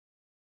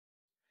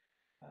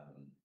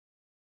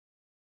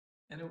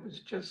And it was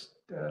just,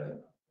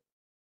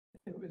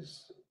 it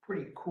was a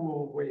pretty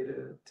cool way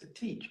to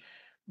teach.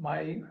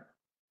 My,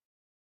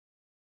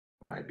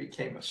 I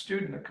became a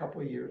student a couple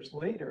of years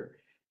later.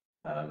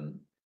 Um,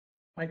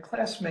 my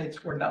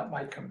classmates were not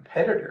my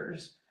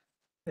competitors.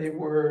 They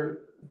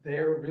were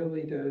there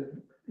really to,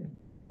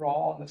 we're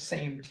all on the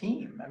same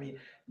team. I mean,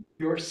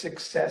 your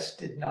success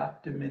did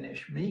not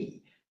diminish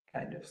me,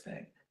 kind of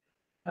thing.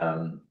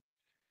 Um,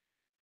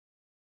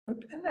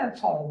 and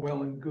that's all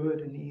well and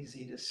good and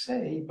easy to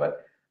say,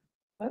 but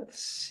let's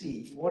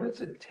see, what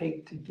does it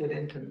take to get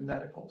into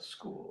medical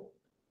school?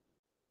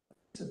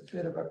 It's a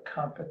bit of a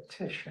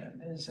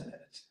competition, isn't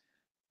it?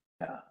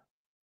 Yeah.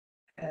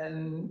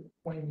 And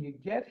when you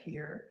get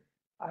here,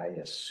 I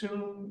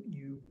assume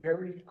you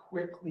very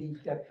quickly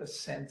get the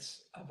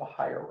sense of a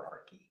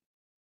hierarchy.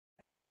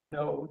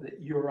 Know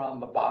that you're on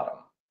the bottom.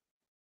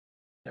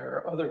 There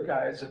are other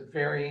guys of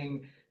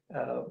varying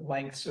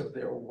lengths of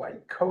their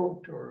white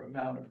coat or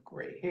amount of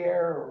gray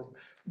hair or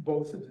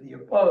both of the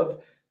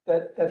above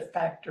that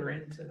factor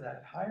into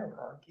that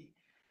hierarchy.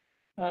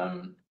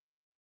 And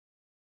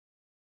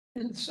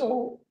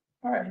so,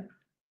 all right,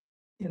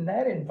 in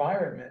that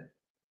environment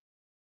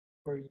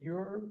where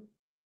you're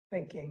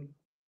thinking,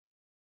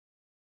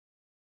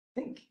 I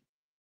think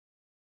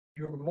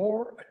you're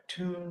more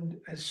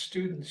attuned as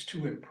students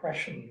to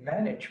impression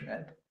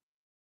management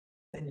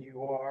than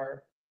you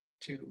are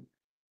to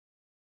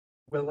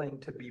willing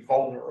to be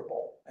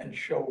vulnerable and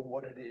show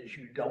what it is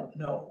you don't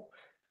know.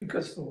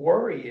 Because the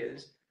worry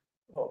is,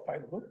 well, if I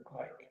look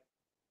like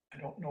I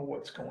don't know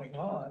what's going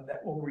on,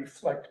 that will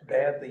reflect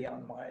badly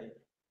on my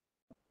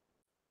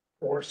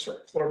course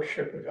or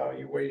clerkship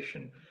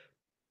evaluation,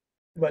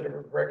 letter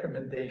of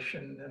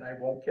recommendation, and I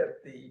won't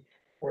get the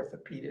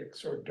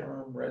orthopedics or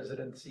derm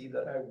residency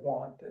that I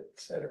want, et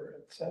cetera,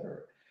 et cetera.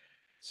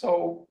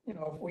 So, you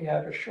know, if we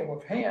have a show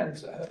of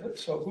hands,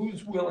 so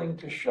who's willing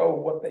to show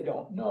what they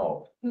don't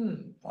know?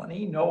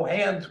 Funny, no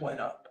hands went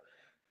up.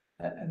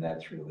 And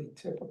that's really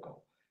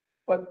typical.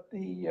 But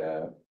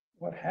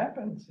what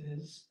happens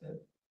is that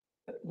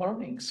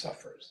learning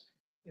suffers.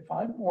 If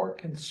I'm more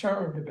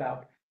concerned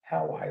about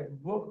how I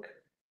look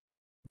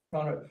in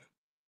front of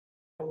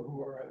people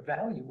who are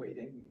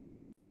evaluating,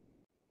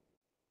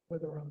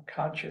 whether I'm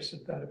conscious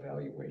of that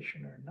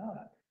evaluation or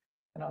not,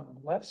 and I'm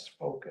less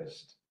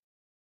focused,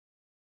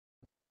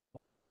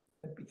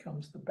 it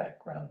becomes the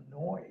background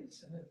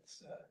noise and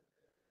it's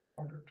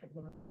harder to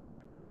learn.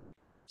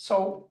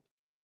 So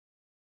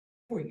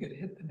we could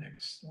hit the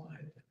next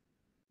slide.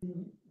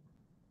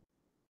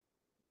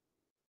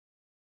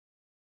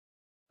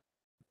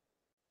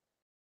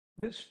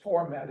 This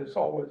format is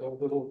always a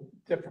little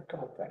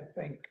difficult, I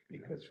think,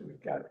 because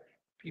we've got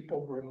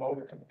people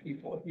remote and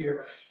people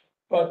here.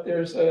 But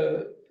there's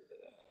a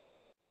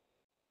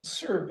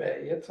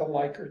survey, it's a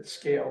Likert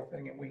scale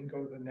thing, and we can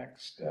go to the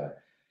next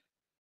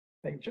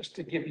thing just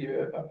to give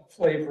you a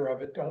flavor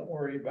of it. Don't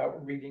worry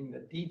about reading the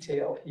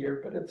detail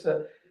here, but it's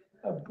a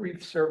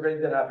brief survey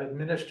that I've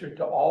administered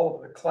to all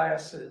of the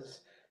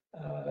classes.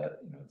 You know,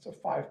 it's a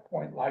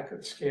 5-point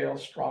Likert scale,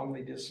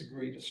 strongly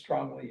disagree to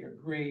strongly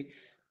agree.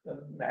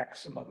 The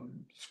maximum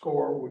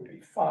score would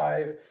be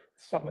 5.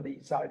 Some of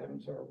these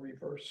items are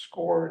reverse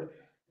scored.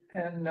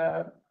 And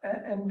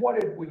what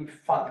did we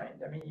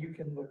find? I mean, you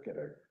can look at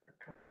a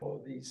couple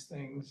of these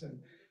things and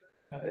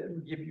it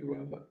will give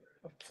you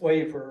a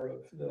flavor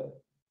of the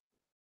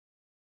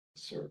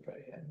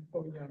survey. And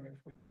oh, young, if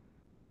we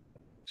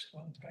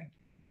respond, thank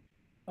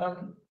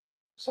you.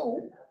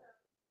 So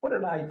what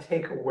did I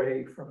take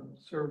away from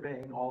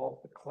surveying all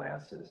of the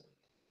classes?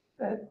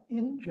 That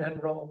in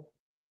general,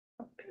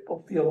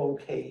 people feel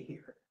okay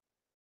here,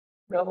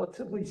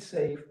 relatively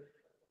safe,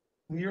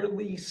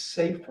 clearly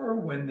safer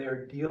when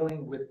they're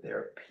dealing with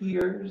their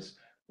peers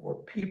or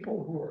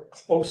people who are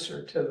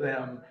closer to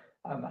them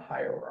on the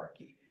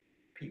hierarchy,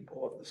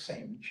 people of the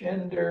same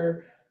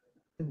gender,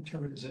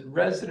 interns and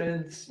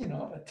residents, you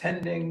know,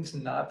 attendings,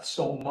 not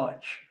so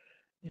much.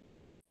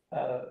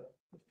 The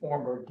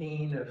former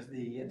dean of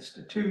the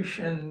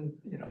institution,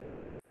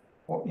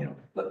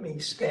 let me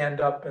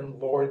stand up and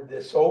lord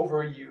this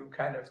over you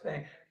kind of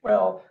thing.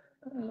 Well,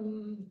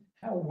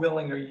 how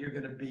willing are you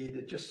going to be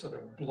to just sort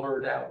of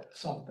blurt out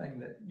something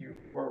that you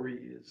worry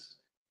is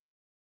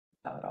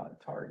not on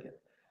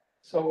target?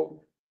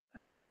 So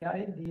the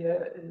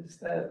idea is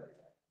that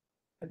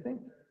I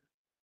think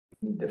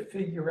we need to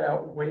figure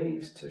out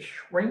ways to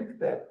shrink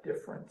that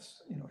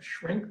difference,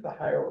 shrink the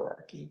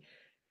hierarchy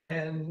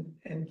and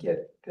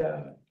get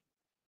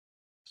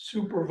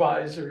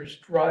supervisors,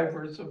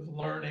 drivers of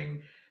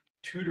learning,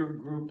 tutor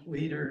group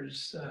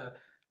leaders,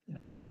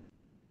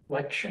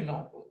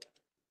 lecture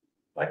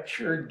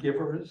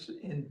givers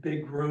in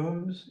big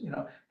rooms.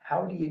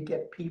 How do you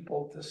get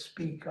people to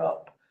speak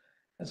up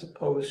as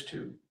opposed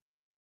to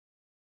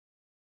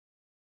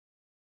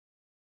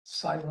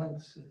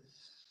silence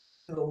is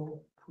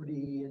still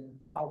pretty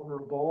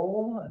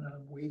intolerable and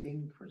I'm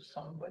waiting for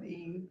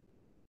somebody.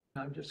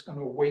 I'm just going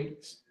to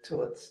wait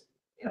till it's,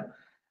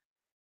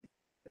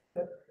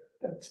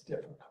 that's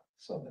difficult.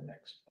 So the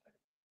next slide.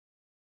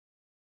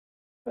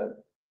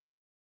 But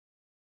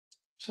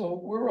So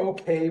we're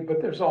okay,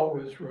 but there's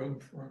always room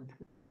for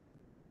improvement.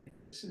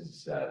 This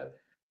is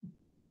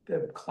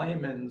Deb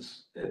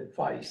Clayman's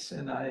advice,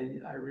 and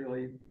I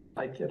really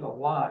like it a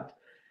lot.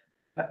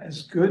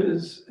 As good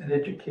as an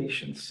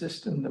education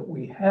system that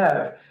we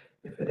have,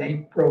 if it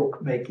ain't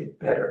broke, make it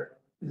better,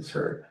 is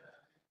her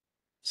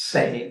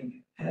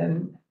saying.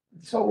 And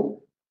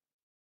so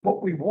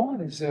what we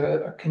want is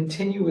a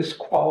continuous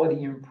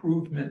quality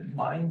improvement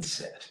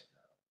mindset.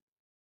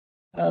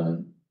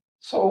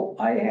 So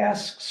I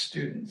ask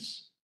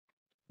students,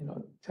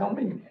 tell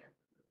me,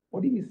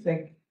 what do you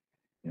think?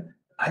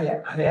 I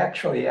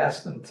actually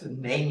ask them to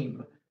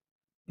name,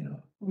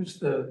 who's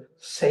the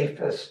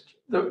safest,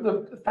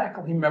 the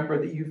faculty member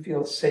that you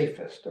feel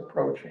safest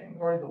approaching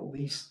or the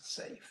least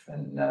safe.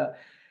 And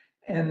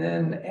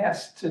then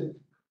ask to,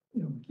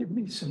 give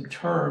me some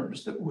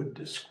terms that would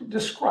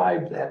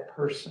describe that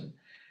person.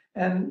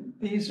 And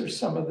these are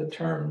some of the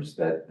terms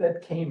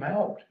that came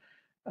out.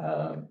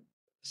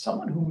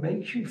 Someone who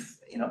makes you,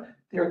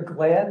 they're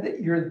glad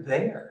that you're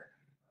there.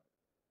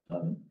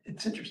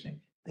 It's interesting.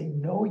 They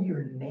know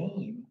your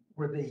name,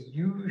 or they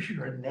use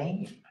your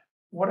name.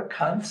 What a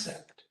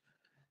concept.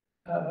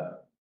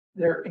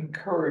 They're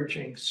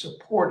encouraging,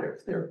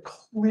 supportive. They're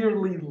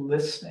clearly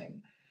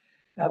listening.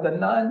 Now, the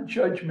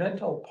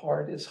non-judgmental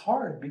part is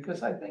hard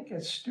because I think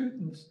as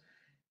students,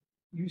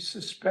 you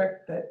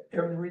suspect that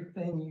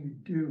everything you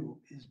do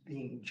is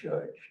being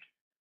judged.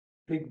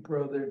 Big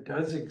Brother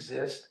does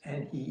exist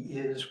and he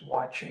is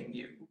watching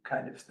you,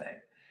 kind of thing.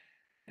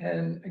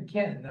 And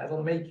again,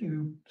 that'll make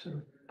you sort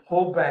of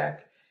pull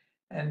back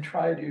and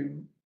try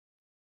to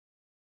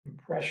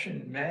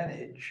impression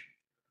manage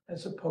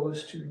as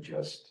opposed to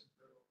just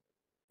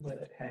let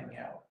it hang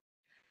out.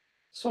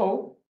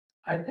 So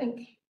I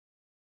think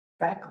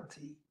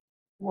faculty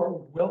who are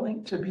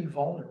willing to be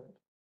vulnerable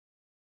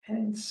and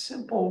in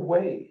simple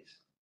ways.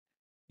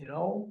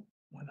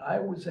 When I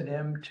was an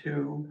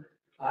M2,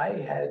 I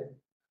had,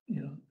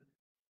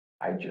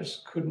 I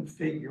just couldn't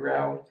figure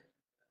out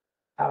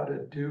how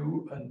to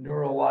do a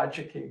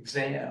neurologic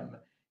exam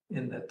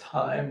in the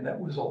time that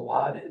was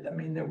allotted. I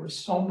mean, there were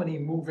so many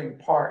moving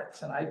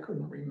parts and I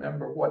couldn't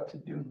remember what to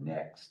do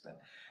next and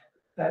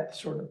that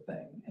sort of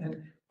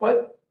thing.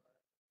 But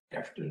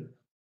after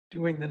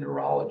doing the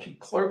neurology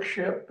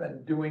clerkship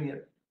and doing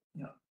it,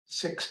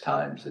 6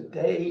 times a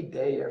day,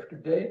 day after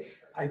day,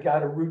 I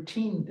got a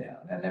routine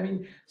down. And I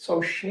mean,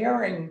 so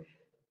sharing,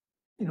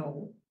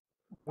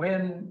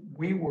 when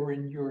we were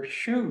in your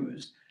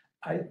shoes,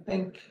 I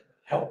think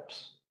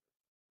helps.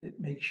 It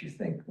makes you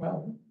think,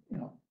 well,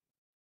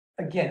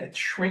 again, it's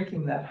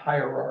shrinking that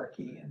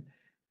hierarchy and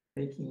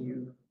making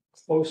you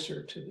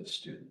closer to the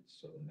students.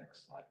 So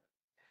next slide.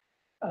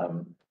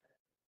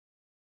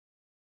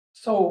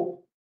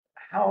 So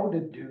how to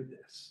do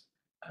this?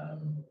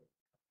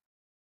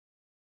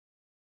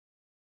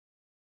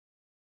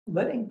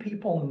 Letting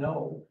people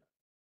know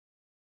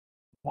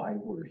why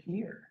we're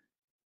here.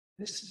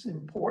 This is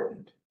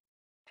important.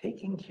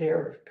 Taking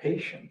care of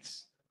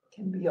patients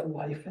can be a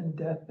life and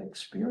death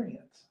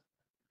experience.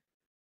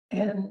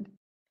 And,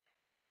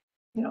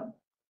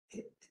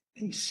 it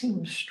may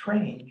seem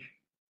strange,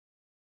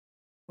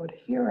 but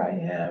here I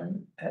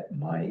am at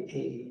my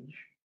age,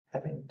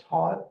 having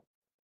taught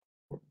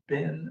or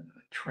been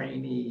a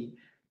trainee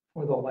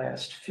for the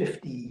last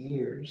 50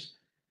 years,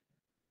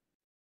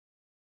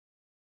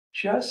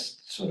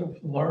 just sort of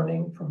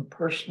learning from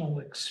personal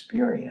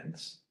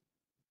experience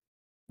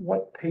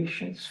what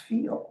patients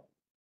feel.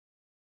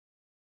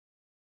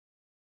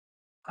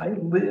 I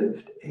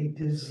lived a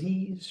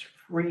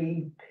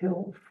disease-free,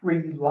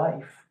 pill-free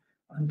life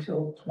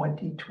until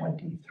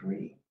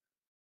 2023.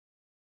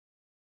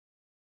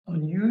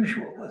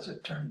 Unusual as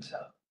it turns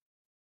out.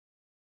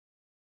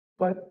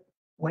 But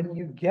when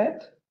you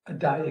get a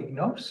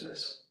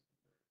diagnosis,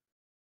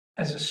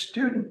 as a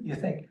student, you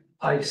think,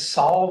 I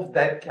solved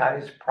that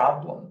guy's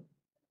problem.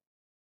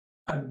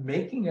 I'm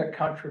making a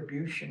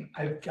contribution.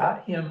 I've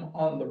got him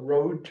on the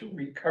road to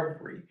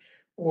recovery,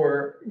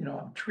 or,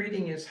 I'm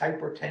treating his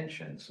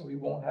hypertension so he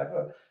won't have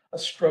a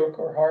stroke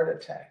or heart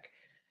attack.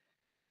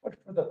 But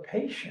for the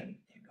patient,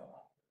 you go,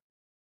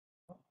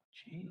 oh,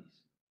 geez,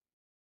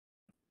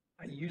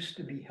 I used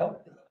to be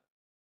healthy.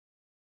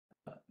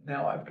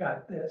 Now I've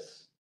got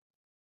this,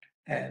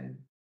 and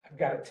I've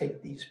got to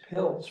take these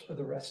pills for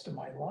the rest of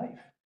my life.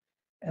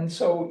 And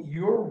so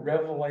you're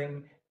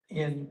reveling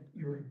in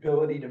your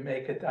ability to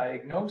make a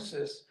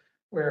diagnosis,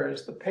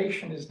 whereas the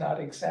patient is not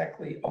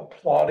exactly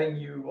applauding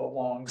you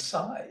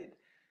alongside.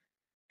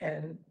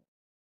 And it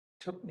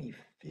took me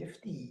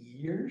 50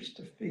 years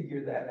to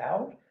figure that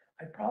out.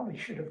 I probably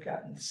should have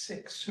gotten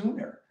sick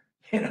sooner,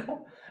 I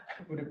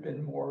would have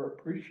been more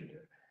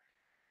appreciative.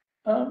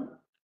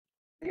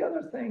 The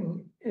other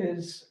thing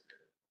is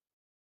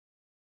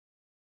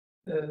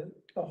the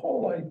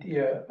whole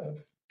idea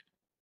of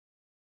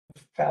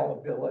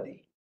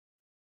fallibility.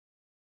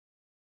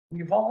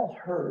 We've all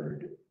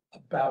heard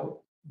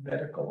about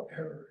medical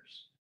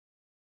errors.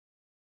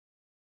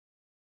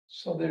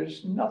 So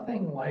there's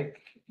nothing like,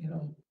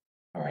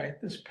 all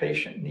right, this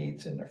patient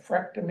needs a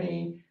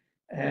nephrectomy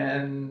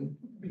And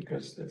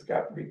because they've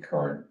got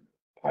recurrent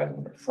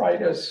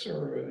pyelonephritis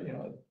or,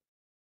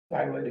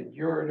 dilated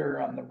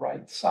ureter on the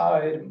right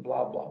side and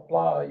blah, blah,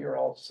 blah, you're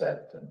all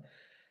set.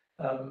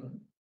 And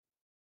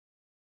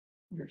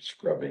you're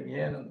scrubbing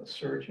in, and the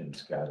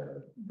surgeon's got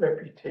a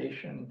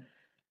reputation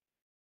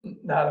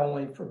not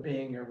only for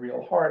being a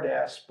real hard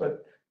ass,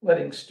 but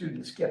letting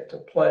students get to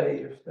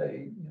play if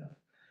they,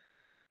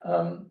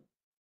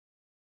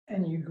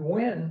 and you go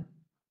in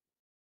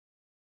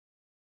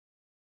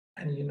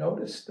and you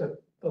notice that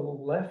the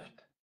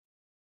left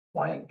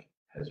flank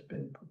has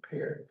been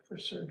prepared for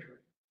surgery.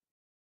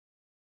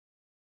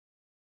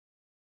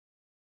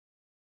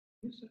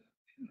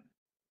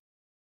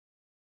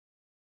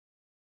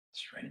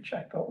 Strange,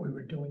 I thought we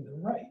were doing the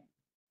right,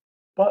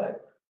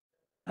 but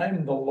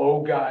I'm the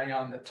low guy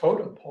on the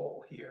totem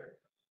pole here.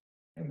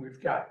 And we've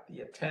got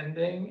the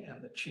attending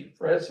and the chief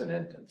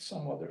resident and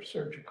some other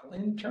surgical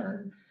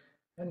intern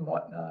and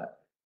whatnot.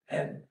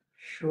 And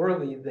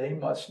surely they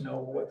must know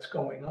what's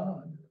going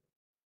on.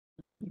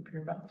 Keep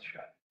your mouth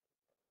shut.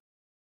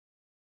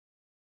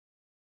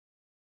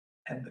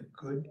 And the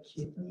good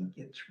kidney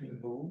gets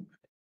removed.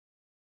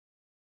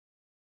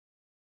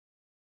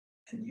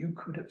 And you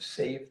could have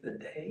saved the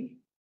day.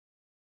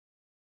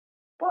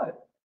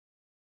 But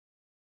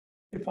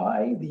if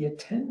I, the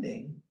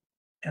attending,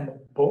 am a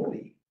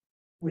bully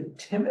who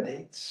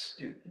intimidates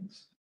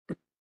students,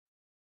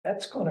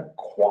 that's going to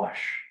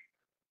quash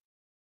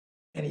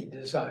any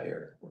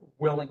desire or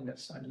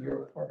willingness on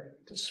your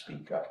part to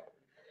speak up.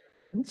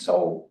 And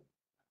so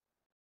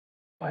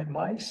by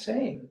my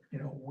saying,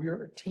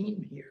 we're a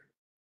team here,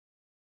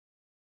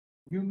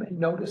 you may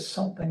notice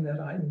something that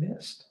I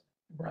missed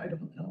or I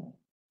don't know.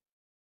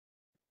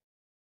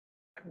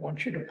 I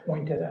want you to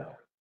point it out.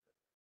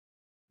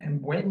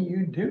 And when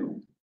you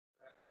do,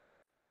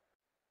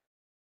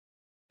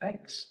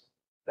 thanks,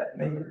 that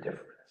made a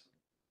difference.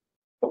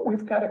 But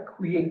we've got to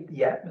create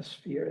the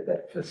atmosphere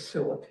that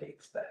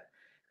facilitates that.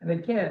 And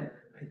again,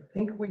 I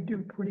think we do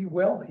pretty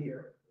well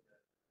here,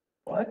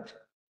 but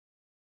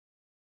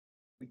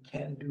we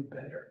can do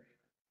better.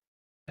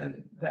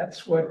 And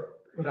that's what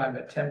I'm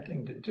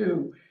attempting to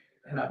do.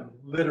 And I'm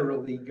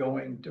literally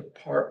going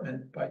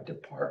department by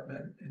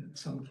department, and in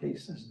some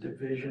cases,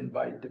 division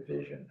by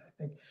division. I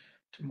think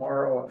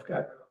tomorrow I've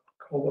got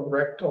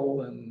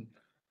colorectal and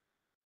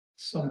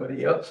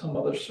somebody else, some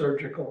other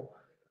surgical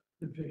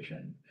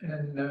division.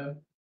 And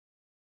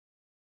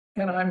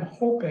I'm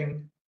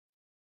hoping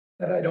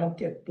that I don't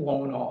get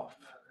blown off,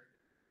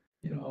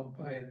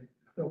 by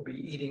they'll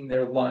be eating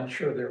their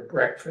lunch or their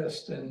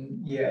breakfast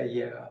and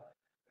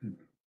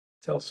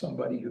tell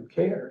somebody who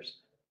cares.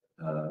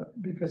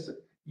 Because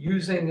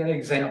using an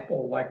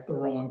example like the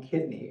wrong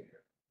kidney,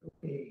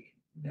 okay,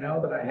 now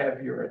that I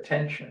have your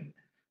attention,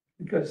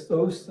 because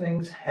those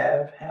things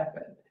have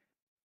happened.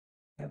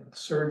 And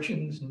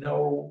surgeons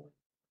know,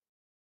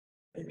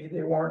 maybe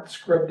they weren't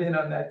scrubbed in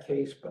on that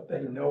case, but they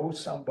know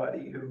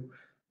somebody who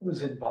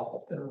was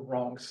involved in a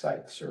wrong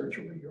site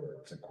surgery or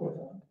its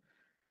equivalent.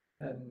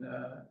 And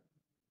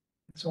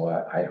so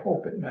I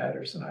hope it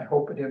matters, and I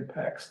hope it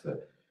impacts the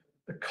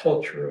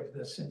culture of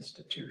this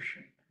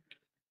institution.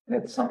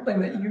 And it's something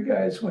that you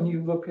guys, when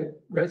you look at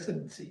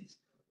residencies,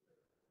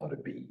 ought to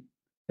be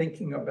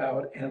thinking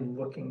about and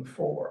looking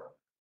for.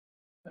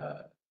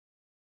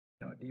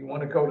 Do you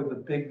want to go to the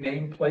big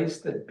name place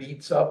that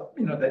beats up,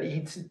 that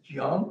eats its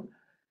young?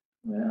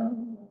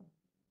 Well,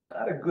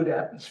 not a good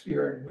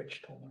atmosphere in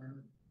which to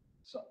learn.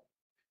 So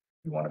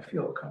you want to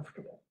feel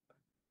comfortable.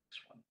 This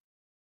one.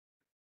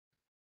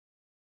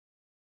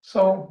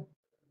 So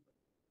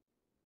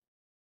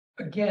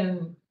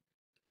again,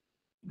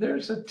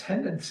 there's a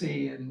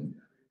tendency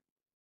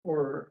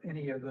for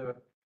any of the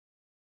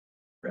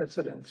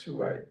residents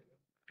who I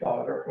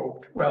thought or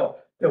hoped, well,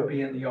 they'll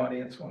be in the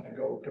audience when I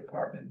go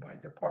department by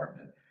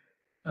department.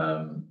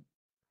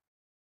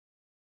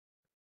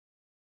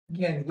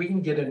 Again, we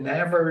can get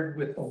enamored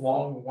with the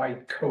long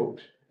white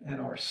coat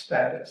and our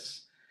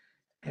status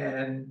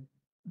and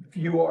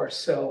view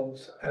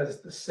ourselves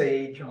as the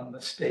sage on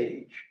the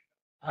stage.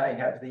 I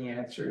have the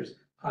answers.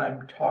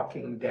 I'm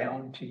talking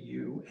down to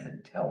you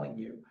and telling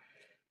you.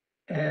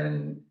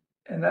 And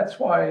that's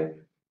why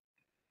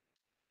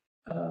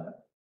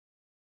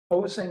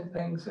posing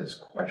things as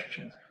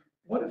questions.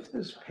 What if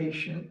this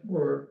patient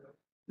were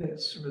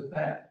this or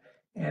that?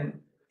 And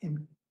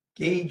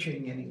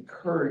engaging and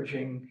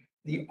encouraging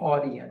the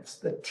audience,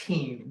 the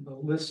team, the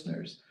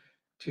listeners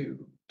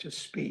to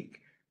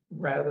speak,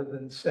 rather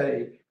than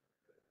say,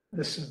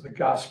 this is the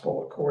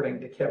gospel according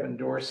to Kevin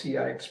Dorsey.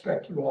 I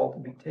expect you all to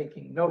be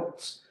taking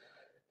notes.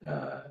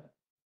 I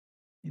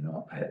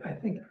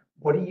think,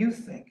 what do you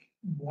think?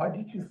 Why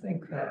did you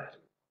think that?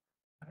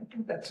 I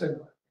think that's a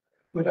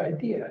good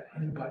idea.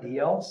 Anybody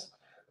else?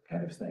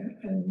 Kind of thing.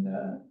 And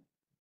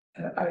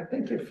I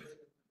think if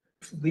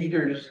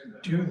leaders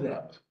do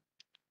that,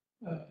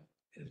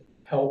 it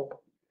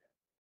help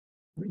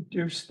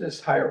reduce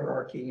this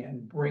hierarchy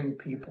and bring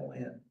people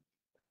in.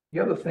 The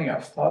other thing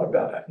I've thought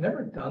about, I've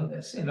never done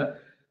this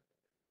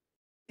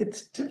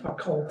it's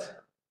difficult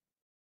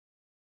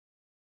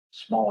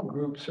small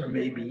groups are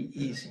maybe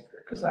easier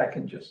because I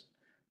can just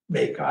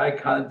make eye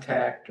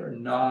contact or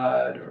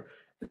nod or,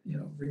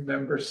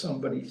 remember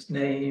somebody's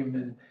name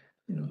and,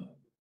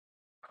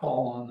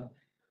 call on them.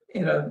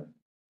 In a,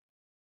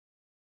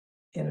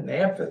 in an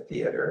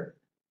amphitheater,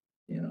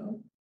 you know,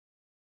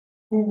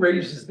 who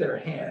raises their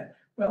hand?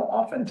 Well,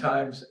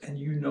 oftentimes, and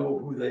you know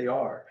who they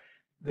are,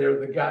 they're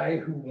the guy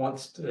who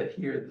wants to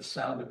hear the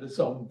sound of his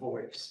own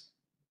voice.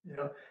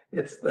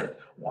 It's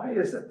why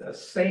is it the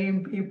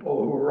same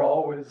people who are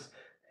always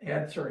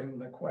answering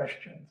the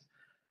questions?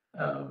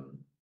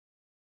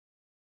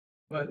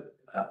 But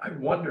I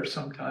wonder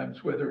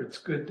sometimes whether it's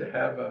good to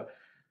have a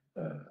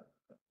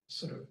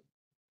sort of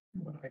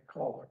what I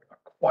call a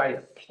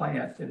quiet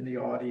plant in the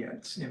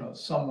audience,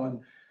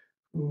 someone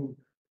who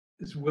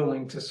is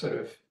willing to sort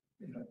of,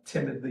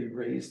 timidly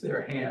raise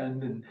their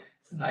hand and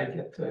I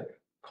get to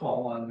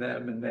call on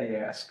them and they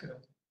ask a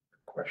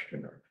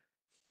question or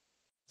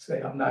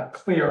say, I'm not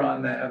clear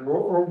on that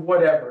or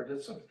whatever,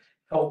 to sort of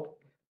help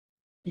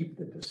keep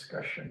the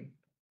discussion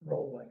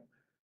rolling.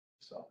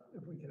 So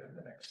if we could have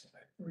the next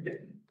slide, we're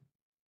getting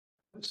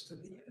close to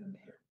the end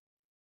here.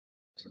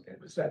 Okay,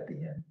 was that the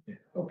end? Yeah.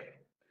 Okay.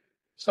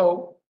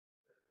 So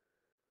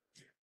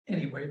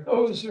anyway,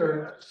 those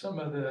are some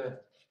of the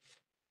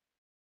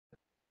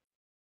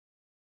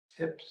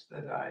tips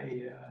that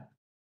I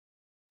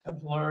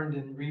have learned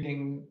in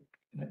reading.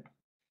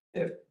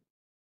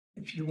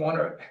 If you want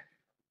to,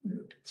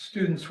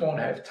 students won't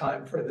have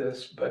time for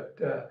this, but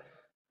the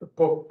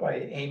book by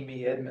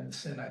Amy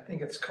Edmondson, I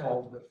think it's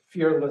called The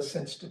Fearless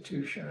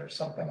Institution or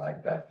something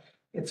like that.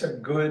 It's a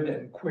good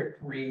and quick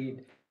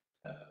read.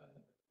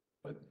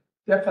 But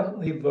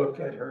definitely look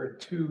at her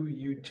 2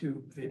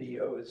 YouTube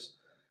videos.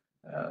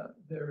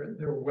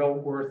 They're well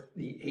worth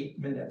the 8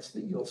 minutes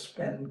that you'll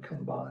spend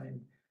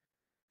combined.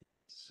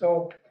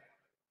 So,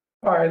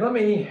 all right, let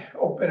me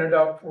open it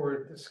up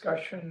for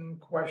discussion,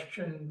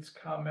 questions,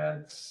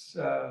 comments.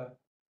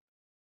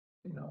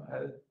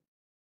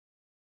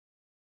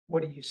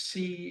 What do you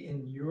see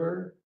in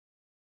your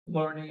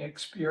learning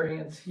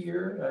experience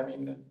here? I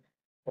mean,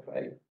 if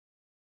I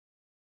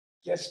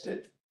guessed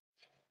it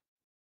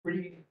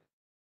pretty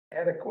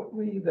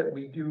adequately that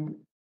we do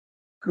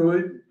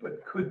good,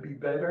 but could be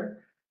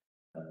better.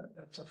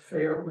 That's a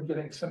fair, we're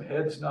getting some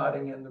heads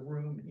nodding in the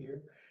room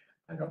here.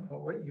 I don't know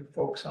what you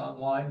folks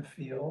online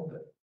feel,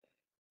 but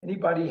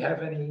anybody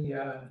have any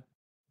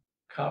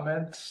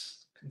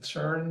comments,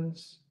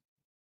 concerns?